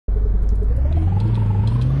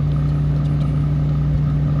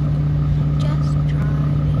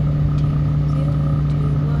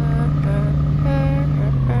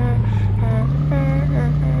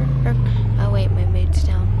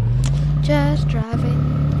just driving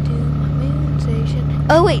to my moon station.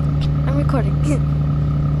 Oh wait, I'm recording.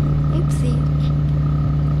 Oopsie.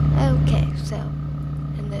 Okay, so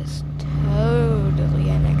in this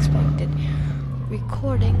totally unexpected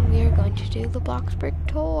recording, we are going to do the Bloxburg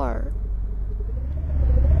tour.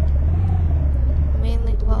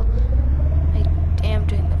 Mainly, well, I am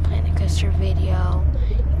doing the Planet Coaster video,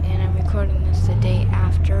 and I'm recording this the day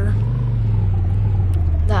after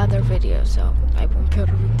the other video, so I won't be able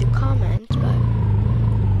to read the comments, but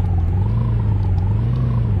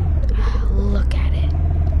look at it.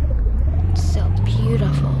 It's so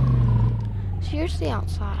beautiful. So here's the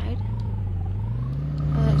outside.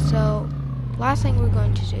 So last thing we're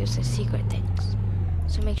going to do is the secret things.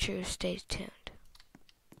 So make sure you stay tuned.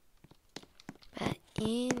 But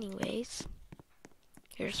anyways,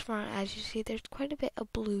 here's front. As you see, there's quite a bit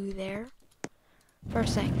of blue there.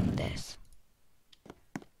 First thing, this.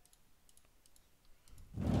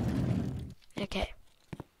 Okay,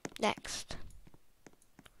 next.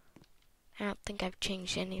 I don't think I've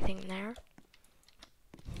changed anything there.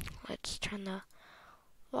 Let's turn the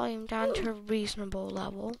volume down to a reasonable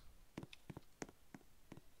level.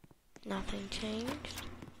 Nothing changed.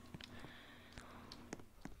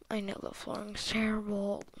 I know the flooring's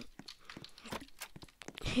terrible.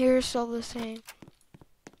 Here's still the same.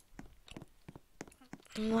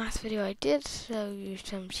 In the last video I did show you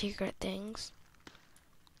some secret things,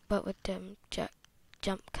 but with them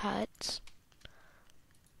jump cuts.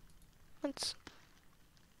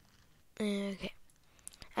 Okay.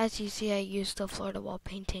 As you see, I used the floor to wall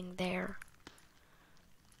painting there.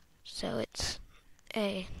 So it's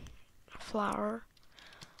a flower.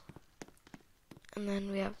 And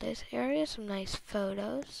then we have this area, some nice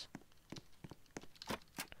photos.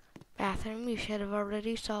 Bathroom, you should have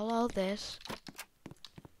already saw all this.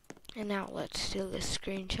 And now let's do this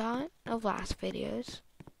screenshot of last videos.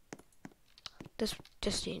 This,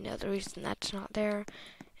 just so you know, the reason that's not there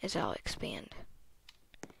is I'll expand.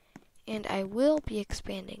 And I will be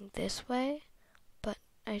expanding this way, but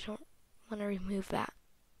I don't want to remove that.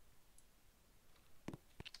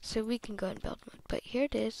 So we can go in build mode, but here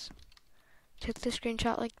it is. Took the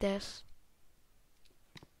screenshot like this.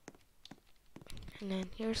 And then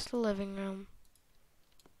here's the living room.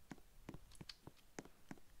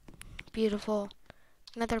 Beautiful.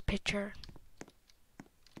 Another picture.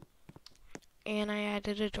 And I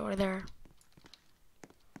added a door there.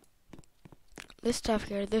 This stuff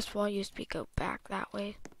here, this wall used to go back that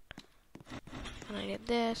way. And I did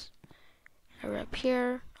this. Over up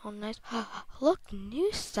here, all nice. Look,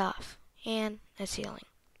 new stuff. And a ceiling.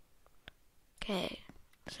 Okay,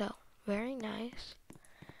 so very nice.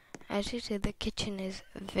 As you see, the kitchen is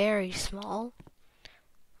very small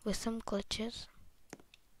with some glitches.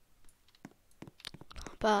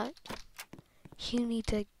 But you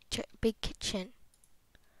need a big kitchen.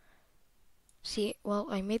 See, well,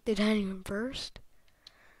 I made the dining room first,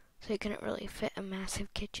 so you couldn't really fit a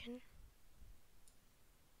massive kitchen.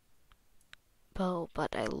 Oh,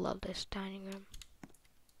 but I love this dining room.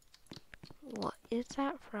 What is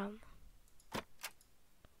that from?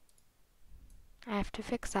 I have to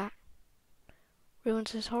fix that.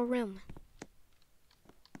 Ruins this whole room.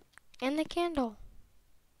 And the candle.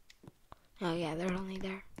 Oh yeah, they're only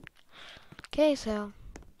there. Okay, so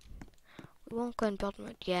we won't go in build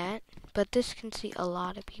mode yet, but this can see a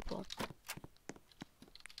lot of people.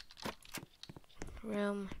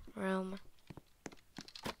 Room.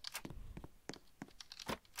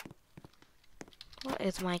 What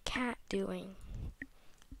is my cat doing?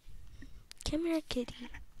 Come here, kitty.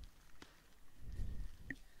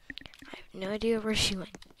 I have no idea where she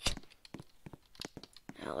went.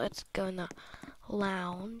 Now let's go in the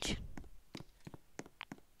lounge.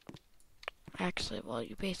 Actually, well,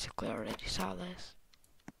 you basically already saw this.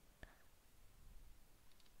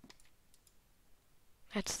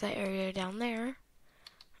 That's the area down there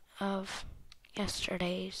of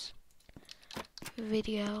yesterday's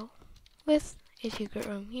video with a secret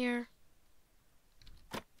room here,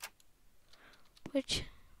 which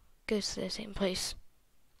goes to the same place.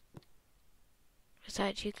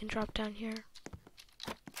 Besides, you can drop down here.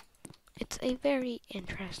 It's a very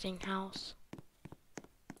interesting house.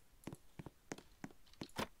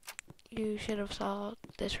 You should have saw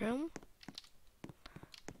this room.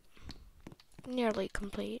 Nearly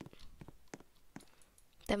complete.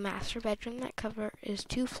 The master bedroom that cover is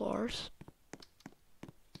 2 floors.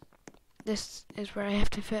 This is where I have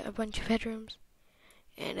to fit a bunch of bedrooms.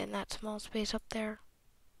 And in that small space up there,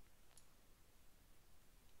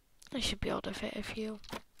 I should be able to fit a few.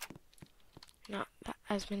 Not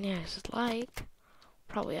as many as I'd like.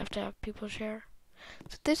 Probably have to have people share.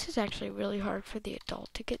 So this is actually really hard for the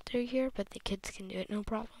adult to get through here, but the kids can do it no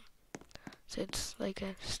problem. So it's like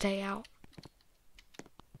a stay out.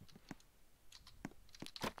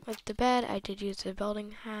 With the bed, I did use a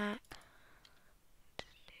building hack.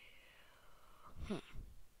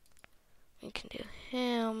 We can do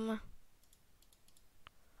him.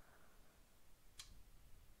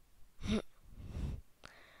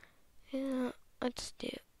 Yeah, let's do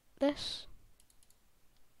this.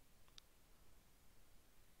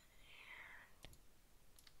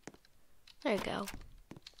 There you go.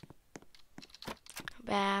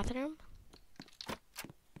 Bathroom.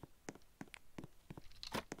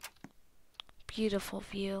 Beautiful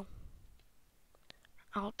view.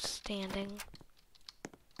 Outstanding.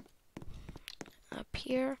 Up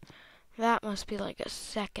here, that must be like a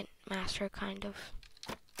second master kind of.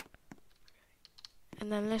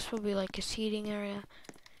 And then this will be like a seating area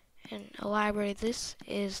and a library. This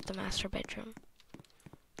is the master bedroom.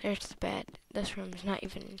 There's the bed. This room is not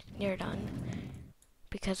even near done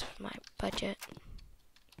because of my budget.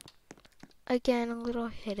 Again, a little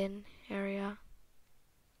hidden area,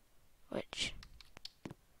 which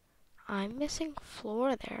I'm missing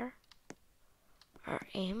floor there. Or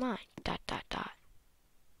am I? ...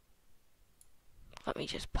 Let me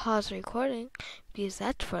just pause the recording because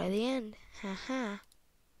that's for the end. Haha.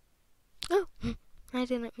 Oh, I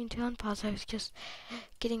didn't mean to unpause. I was just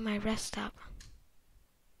getting my rest up.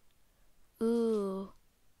 Ooh.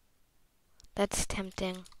 That's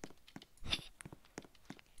tempting.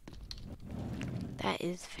 That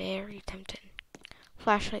is very tempting.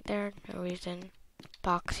 Flashlight there, no reason.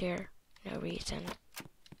 Box here, no reason.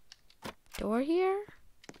 Door here?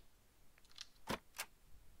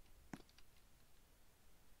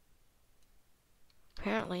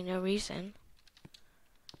 Apparently no reason.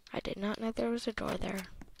 I did not know there was a door there.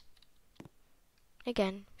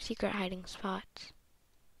 Again, secret hiding spots.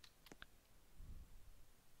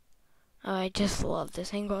 Oh, I just love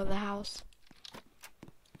this angle of the house.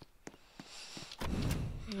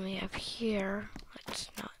 And we have here, let's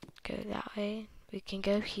not go that way. We can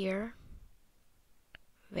go here.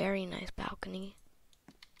 Very nice balcony.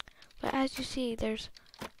 But as you see, there's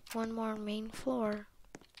one more main floor.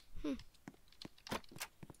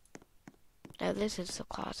 Now this is the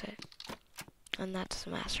closet. And that's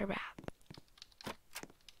the master bath.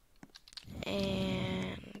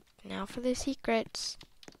 And now for the secrets.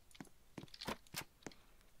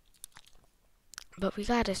 But we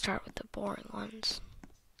gotta start with the boring ones.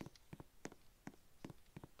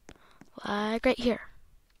 Like right here.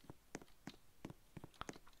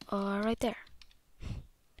 Or right there.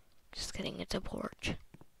 Just kidding, it's a porch.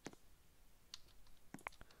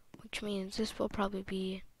 Which means this will probably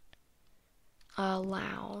be a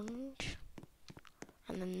lounge.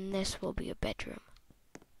 And then this will be a bedroom.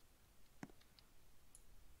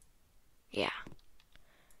 Yeah.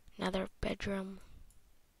 Another bedroom.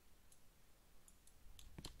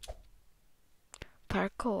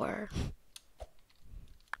 Parkour.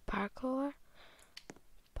 Parkour.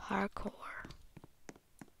 Parkour.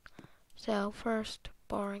 So first,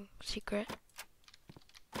 boring secret.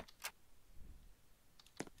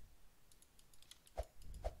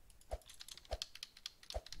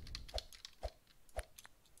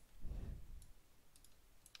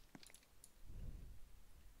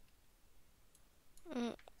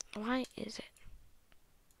 Why is it?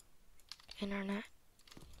 Internet?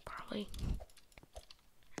 Probably.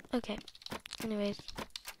 Okay. Anyways,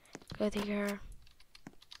 go through here.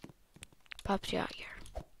 Pops you out here.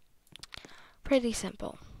 Pretty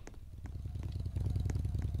simple.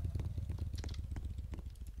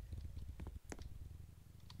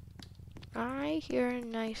 I hear a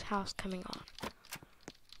nice house coming on.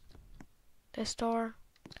 This door.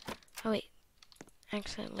 Oh wait.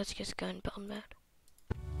 Excellent. Let's just go in build mode.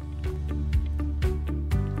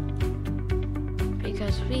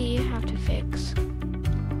 Because we have to fix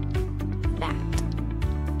that.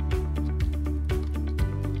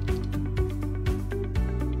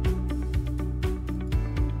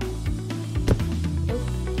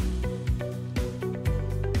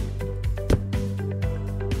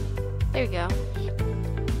 There you go.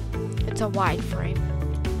 It's a wide frame.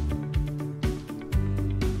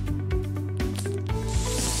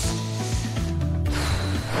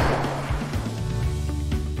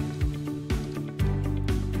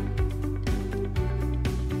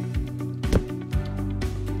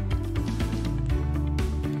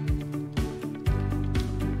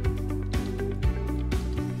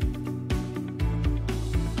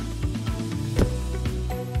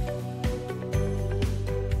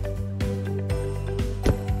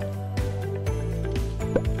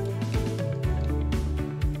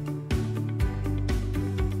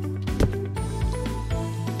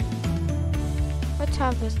 let's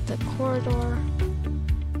have this the corridor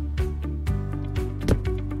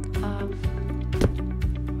of,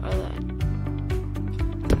 or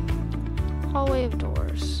the hallway of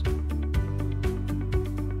doors.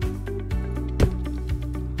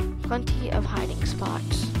 Plenty of hiding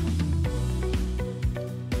spots.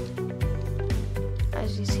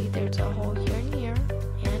 As you see, there's a hole here and here,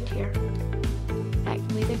 and here. That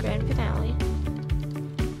can be the grand finale.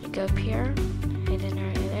 You go up here, hidden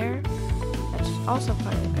area there. That's also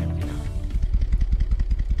part of the grand finale.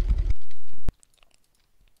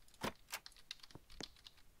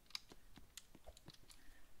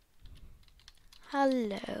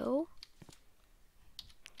 Hello.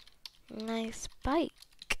 Nice bike.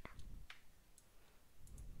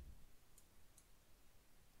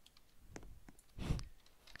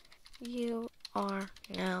 You are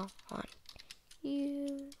now on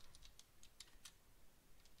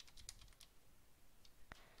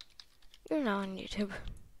You're now on YouTube.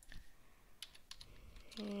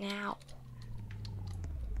 Now.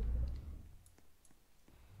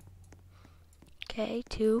 Okay,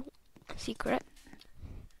 2 secret.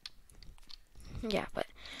 Yeah, but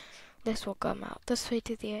this will come out this way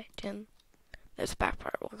to the edge, and this back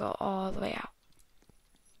part will go all the way out.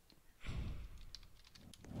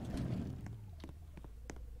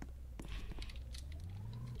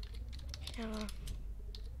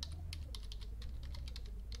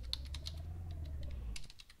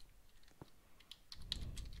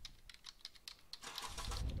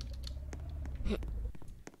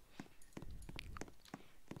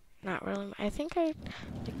 Not really. I think like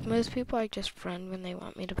most people, I just friend when they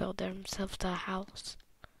want me to build themselves a house.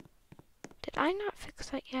 Did I not fix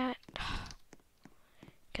that yet?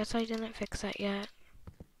 Guess I didn't fix that yet.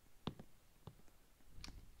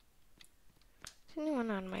 Is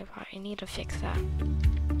anyone on my part? I need to fix that.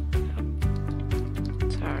 Oh.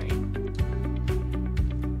 Sorry.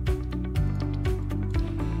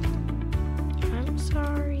 I'm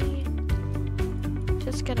sorry.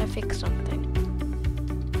 Just gonna fix something.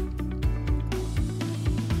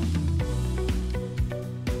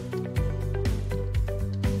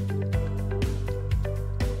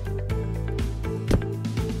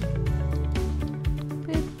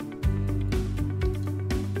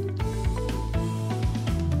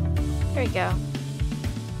 There we go.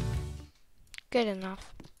 Good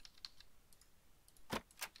enough.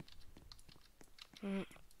 Yeah.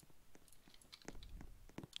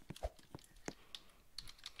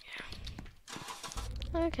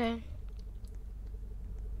 Okay.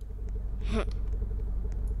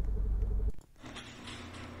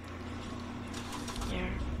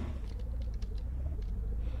 Here.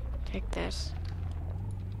 Take this.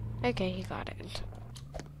 Okay, he got it.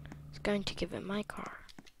 He's going to give it my car.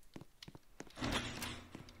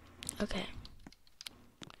 Okay.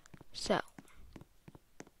 So.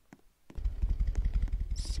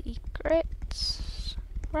 Secrets.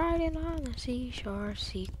 Riding on the seashore,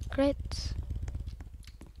 secrets.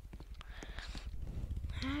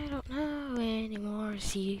 I don't know any more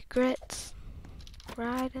secrets.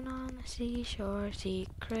 Riding on the seashore,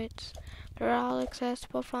 secrets. They're all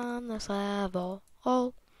accessible from this level.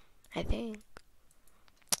 Oh, I think.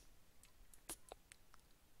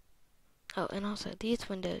 Oh, and also these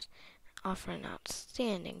windows offer an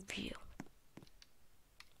outstanding view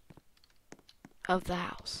of the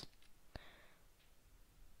house.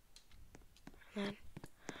 And then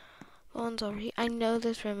the ones over here. I know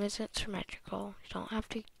this room isn't symmetrical. You don't have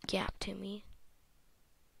to gap to me.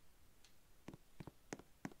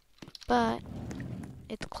 But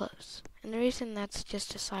it's close. And the reason that's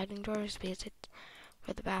just a sliding door is because it's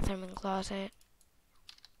for the bathroom and closet.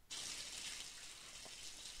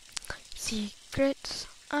 Secrets.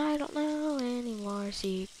 I don't know any more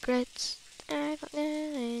secrets. I don't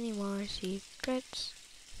know any more secrets.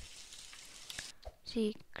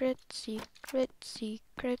 Secrets, secrets,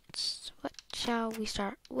 secrets. What shall we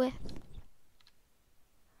start with?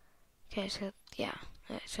 Okay, so yeah.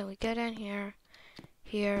 So we go down here.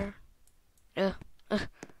 Here. How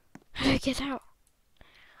do I get out?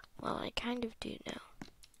 Well, I kind of do know.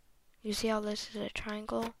 You see how this is a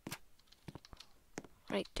triangle?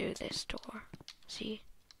 Right through this door. See?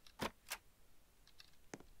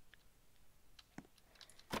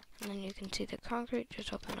 And then you can see the concrete.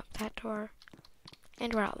 Just open up that door.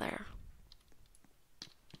 And we're out there.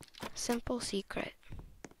 Simple secret.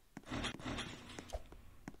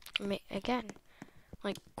 Again,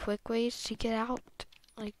 like quick ways to get out.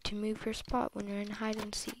 Like to move your spot when you're in hide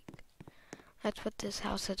and seek. That's what this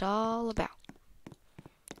house is all about.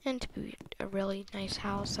 And to be a really nice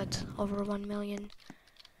house that's over 1 million.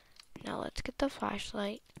 Now let's get the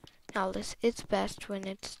flashlight. Now this is best when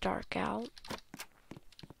it's dark out.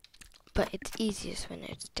 but it's easiest when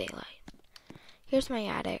it's daylight. Here's my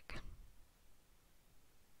attic.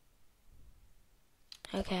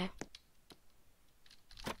 Okay.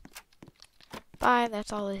 Bye,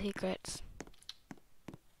 that's all the secrets.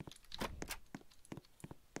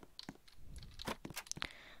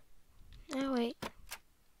 Oh, wait.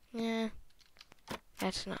 Yeah.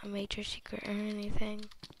 That's not a major secret or anything.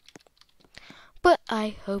 But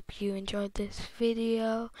I hope you enjoyed this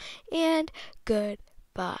video, and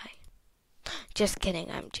goodbye. Just kidding,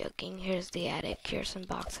 I'm joking. Here's the attic, here's some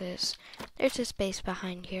boxes. There's a space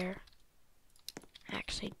behind here.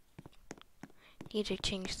 Actually, need to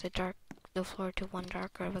change the floor to one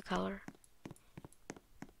darker of a color.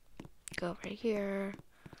 Go over here,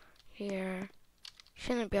 here.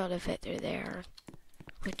 Shouldn't be able to fit through there,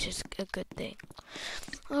 which is a good thing.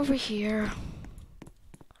 Over here.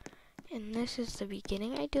 And this is the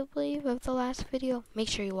beginning, I do believe, of the last video. Make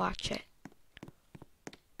sure you watch it.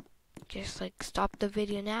 Just like stop the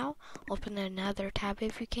video now, open another tab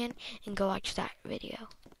if you can, and go watch that video.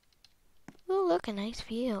 Oh, look, a nice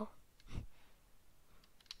view.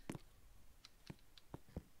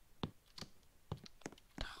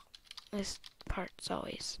 This part's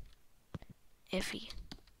always iffy.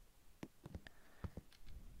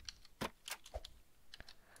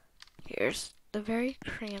 Here's the very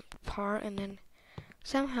cramped part, and then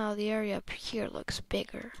somehow the area up here looks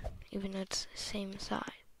bigger, even though it's the same size.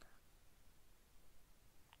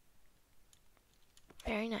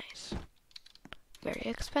 Very nice. Very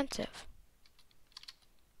expensive.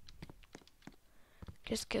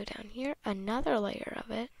 Just go down here, another layer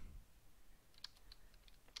of it.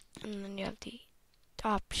 And then you have the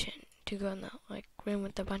option to go in the room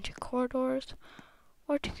with a bunch of corridors,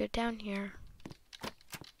 or to go down here.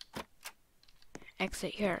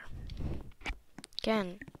 Exit here.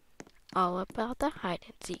 Again, all about the hide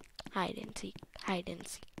and seek, hide and seek, hide and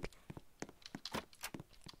seek.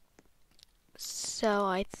 So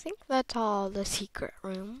I think that's all the secret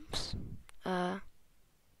rooms.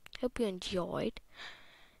 Hope you enjoyed.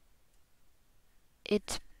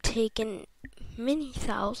 It's taken many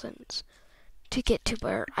thousands to get to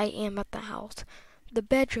where I am at the house. The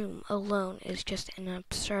bedroom alone is just an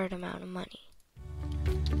absurd amount of money.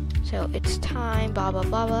 So it's time, blah blah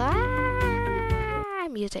blah blah,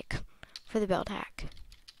 music for the build hack.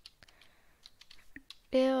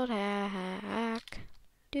 Build hack.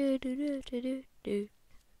 Do do do do do do.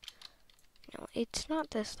 No, it's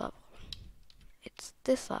not this level. It's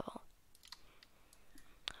this level.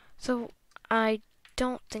 So I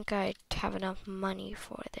don't think I have enough money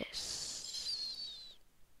for this.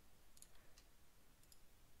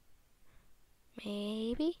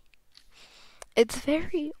 Maybe? It's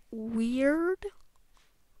very weird,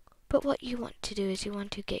 but what you want to do is you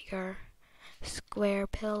want to get your square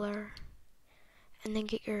pillar, and then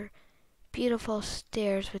get your beautiful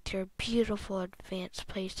stairs with your beautiful advanced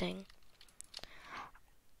placing.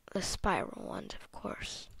 The spiral ones, of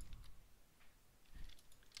course.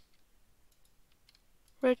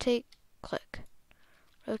 Rotate, click.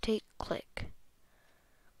 Rotate, click.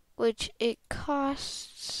 Which it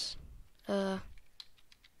costs,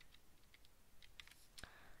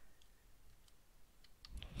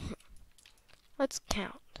 let's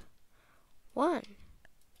count. 1,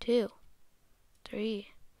 2, 3,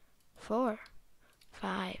 4,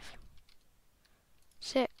 5,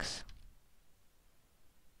 6,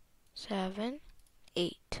 7,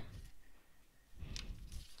 8.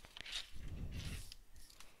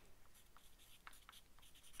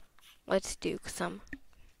 Let's do some,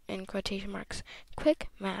 in quotation marks, quick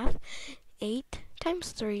math. 8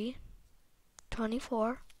 times 3,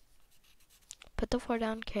 24. Put the 4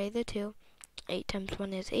 down, carry the 2. 8 times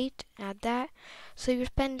 1 is 8, add that. So you're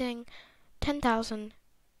spending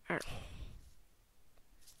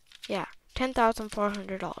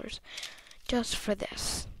 $10,400 just for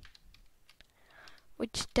this.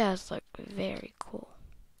 Which does look very cool.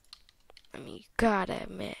 I mean, you gotta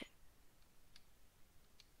admit.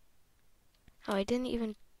 Oh, I didn't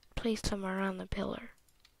even place them around the pillar.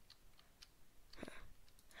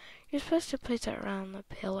 You're supposed to place it around the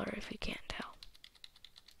pillar if you can't tell.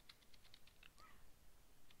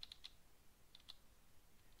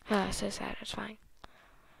 So satisfying.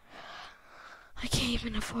 I can't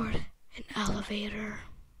even afford an elevator.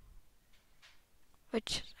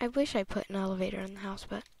 Which, I wish I put an elevator in the house,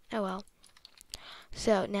 but oh well.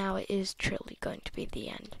 So now it is truly going to be the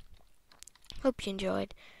end. Hope you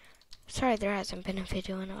enjoyed. Sorry there hasn't been a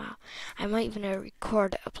video in a while. I might even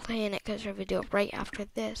record a Planet Coaster video right after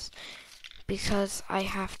this, because I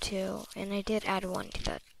have to, and I did add one to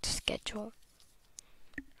the schedule.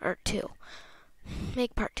 Or 2.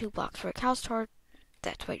 Make part 2 Bloxburg house tour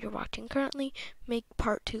that's what you're watching currently. Make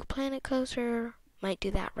part 2 Planet Coaster. Might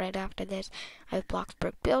do that right after this. I have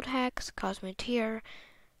Bloxburg build hacks, Cosmeteer,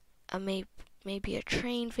 maybe a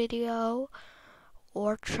train video,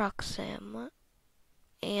 or truck sim.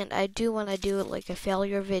 And I do want to do like a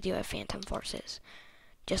failure video of Phantom Forces,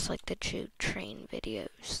 just like the two train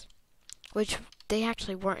videos, which they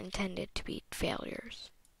actually weren't intended to be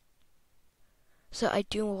failures. So I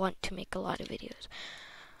do want to make a lot of videos.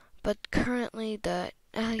 But currently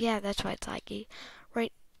yeah, that's why it's laggy.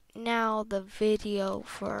 Right now the video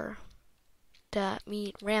for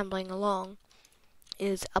me rambling along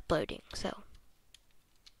is uploading. So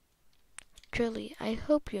truly, I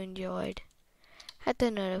hope you enjoyed. Hit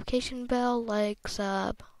the notification bell, like,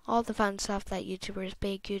 sub, all the fun stuff that YouTubers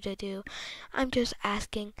beg you to do. I'm just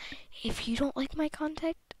asking, if you don't like my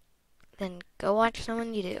content, then go watch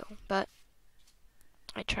someone you do. But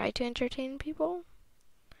I try to entertain people,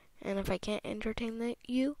 and if I can't entertain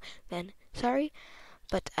you, then sorry.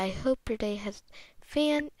 But I hope your day has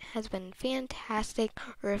been fantastic,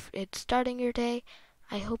 or if it's starting your day,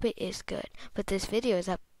 I hope it is good. But this video is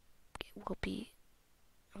up.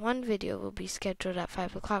 One video will be scheduled at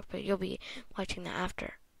 5 o'clock, but you'll be watching that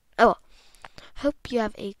after. Oh well. Hope you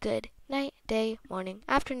have a good night, day, morning,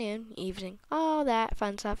 afternoon, evening, all that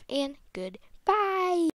fun stuff, and good